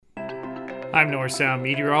I'm North Sound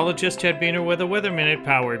meteorologist Ted Beener with a Weather Minute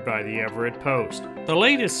powered by the Everett Post. The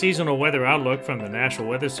latest seasonal weather outlook from the National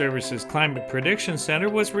Weather Service's Climate Prediction Center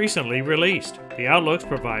was recently released. The outlooks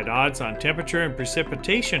provide odds on temperature and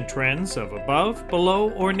precipitation trends of above,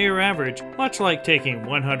 below, or near average, much like taking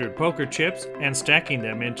 100 poker chips and stacking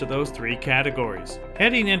them into those three categories.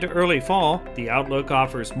 Heading into early fall, the outlook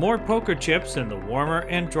offers more poker chips in the warmer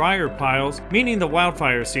and drier piles, meaning the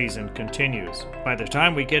wildfire season continues. By the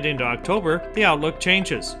time we get into October, the outlook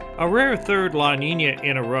changes. A rare third La Niña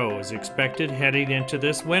in a row is expected heading into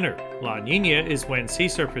this winter. La Niña is when sea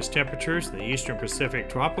surface temperatures in the eastern Pacific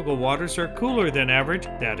tropical waters are cooler than average.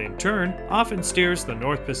 That in turn often steers the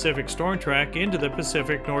North Pacific storm track into the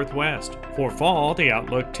Pacific Northwest. For fall, the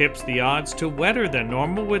outlook tips the odds to wetter than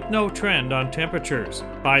normal with no trend on temperatures.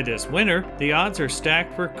 By this winter, the odds are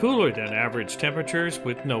stacked for cooler than average temperatures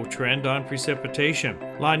with no trend on precipitation.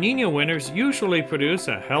 La Niña winters usually produce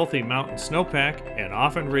a healthy mountain snowpack and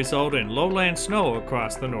often result in lowland snow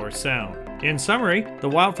across the North Sound. In summary, the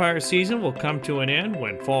wildfire season will come to an end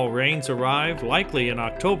when fall rains arrive, likely in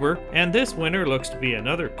October, and this winter looks to be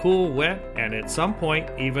another cool, wet, and at some point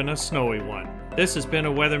even a snowy one. This has been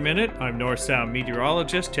a Weather Minute. I'm North Sound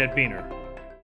meteorologist Ted Beener.